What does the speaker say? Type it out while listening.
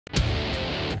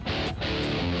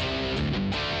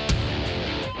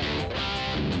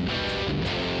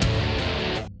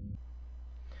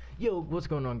Yo, what's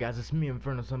going on, guys? It's me,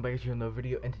 Inferno, so I'm back here in another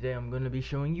video, and today I'm going to be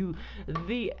showing you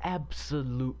the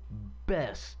absolute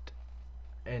best,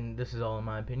 and this is all in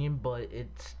my opinion, but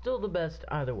it's still the best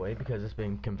either way because it's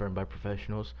been confirmed by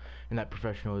professionals, and that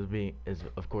professional is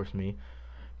of course me,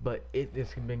 but it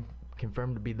has been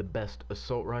confirmed to be the best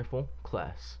assault rifle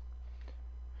class.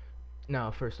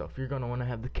 Now, first off, you're going to want to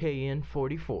have the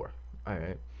KN-44.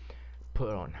 Alright,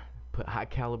 put high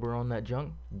caliber on that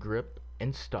junk, grip,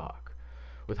 and stock.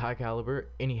 With high caliber,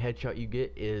 any headshot you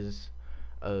get is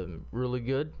really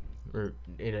good, or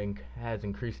it has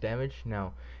increased damage.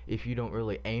 Now, if you don't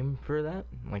really aim for that,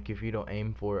 like if you don't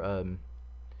aim for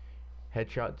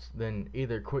headshots, then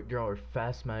either quick draw or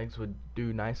fast mags would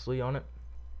do nicely on it.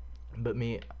 But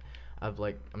me,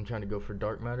 I'm trying to go for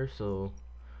dark matter, so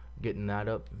getting that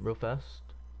up real fast.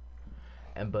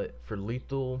 But for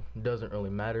lethal, doesn't really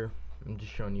matter. I'm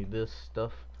just showing you this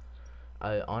stuff.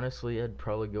 Honestly, I'd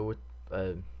probably go with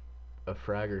a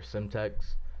frag or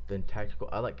Simtex than tactical.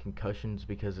 I like concussions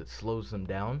because it slows them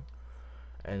down.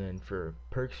 And then for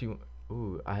perks,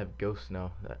 I have ghost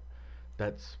now.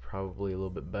 That's probably a little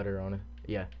bit better on it.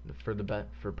 Yeah, for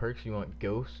perks you want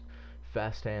ghost,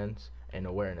 fast hands, and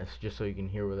awareness, just so you can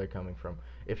hear where they're coming from.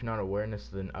 If not awareness,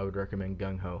 then I would recommend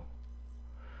gung ho,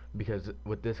 because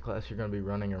with this class you're gonna be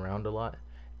running around a lot.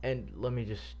 And let me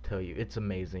just tell you, it's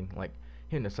amazing. Like,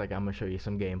 here in a second I'm gonna show you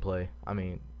some gameplay. I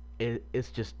mean, it's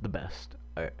just the best.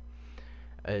 Alright,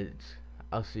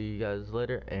 I'll see you guys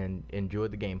later, and enjoy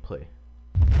the gameplay.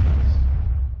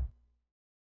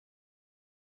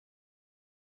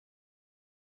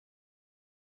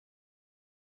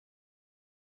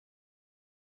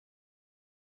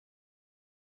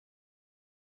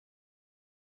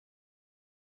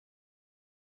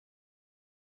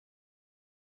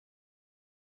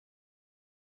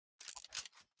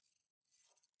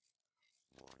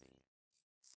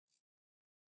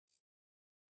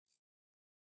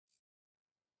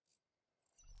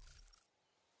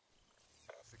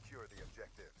 Secure the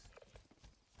objectives.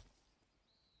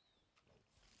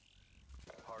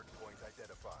 Hard point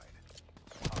identified.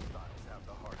 Hostiles have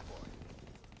the hard point.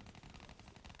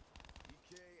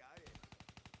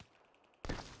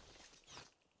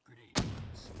 Grenades.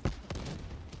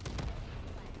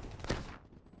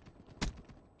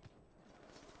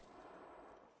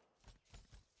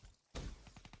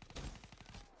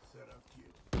 Set up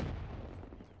kit.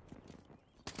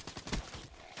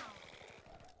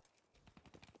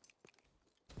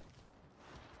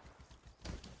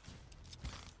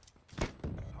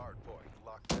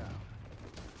 Locked down.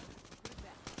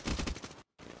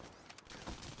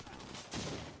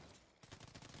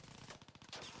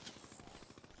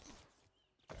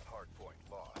 Hard point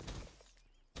lost.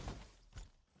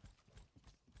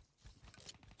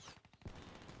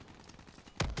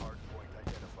 Hard point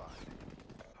identified.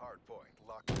 Hard point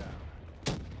locked down.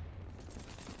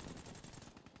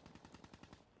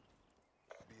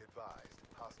 Be advised,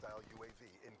 hostile UAV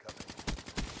incoming.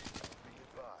 Be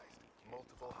advised,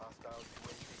 multiple hostile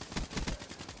UAVs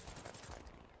overhead.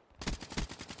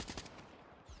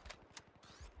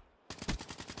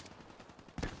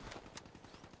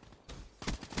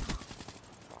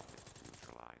 Target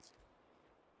neutralized.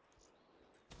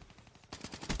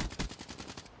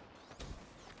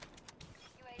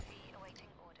 UAV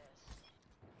awaiting orders.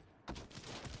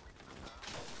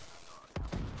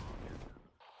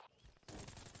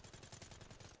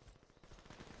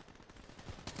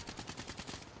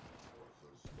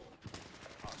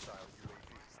 Hostile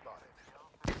UAV spotted.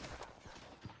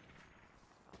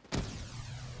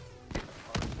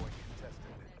 Hard point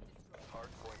contested.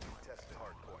 Hard point contested.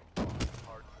 Hard point lost.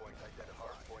 Hard point identified.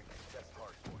 Hard point contested.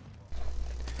 Hard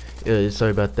point.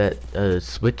 Sorry about that.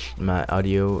 Switch, my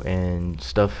audio and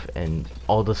stuff, and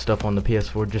all the stuff on the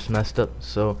PS4 just messed up,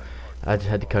 so I just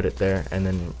had to cut it there and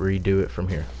then redo it from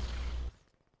here.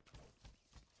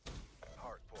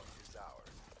 Hard point is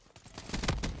ours.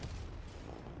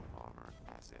 Armor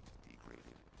asset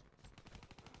degraded.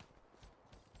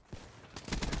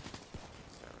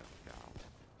 Seraph down.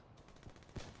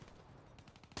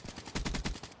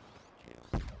 Kill.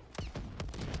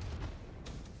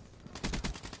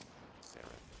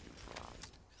 Seraph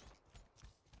neutralized.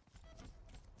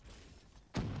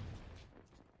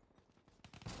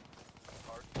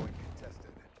 Hard point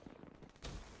contested.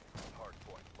 Hard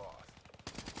point lost.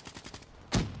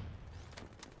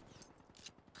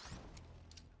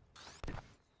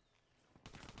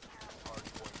 Hard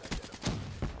point identified.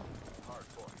 Hard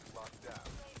point locked down.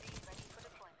 UAV ready for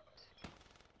deployment.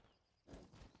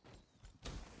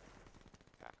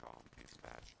 TACOM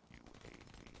dispatch UAV.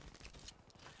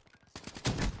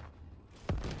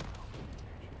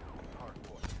 Hard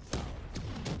point is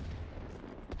ours.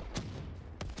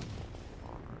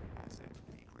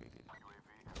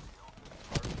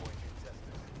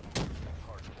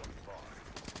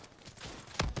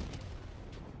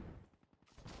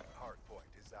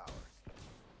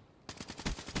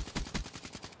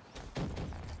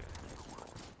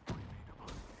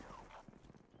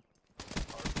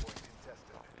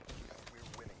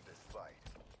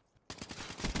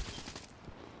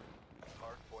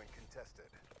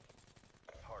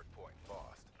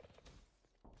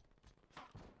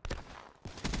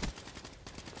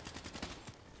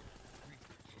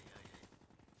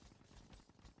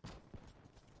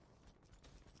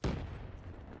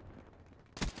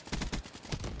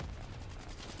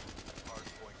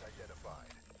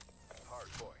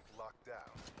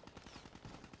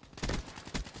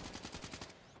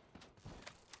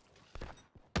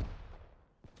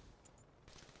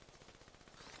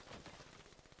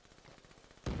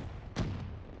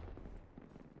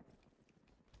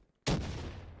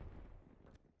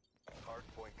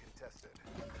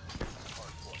 contested.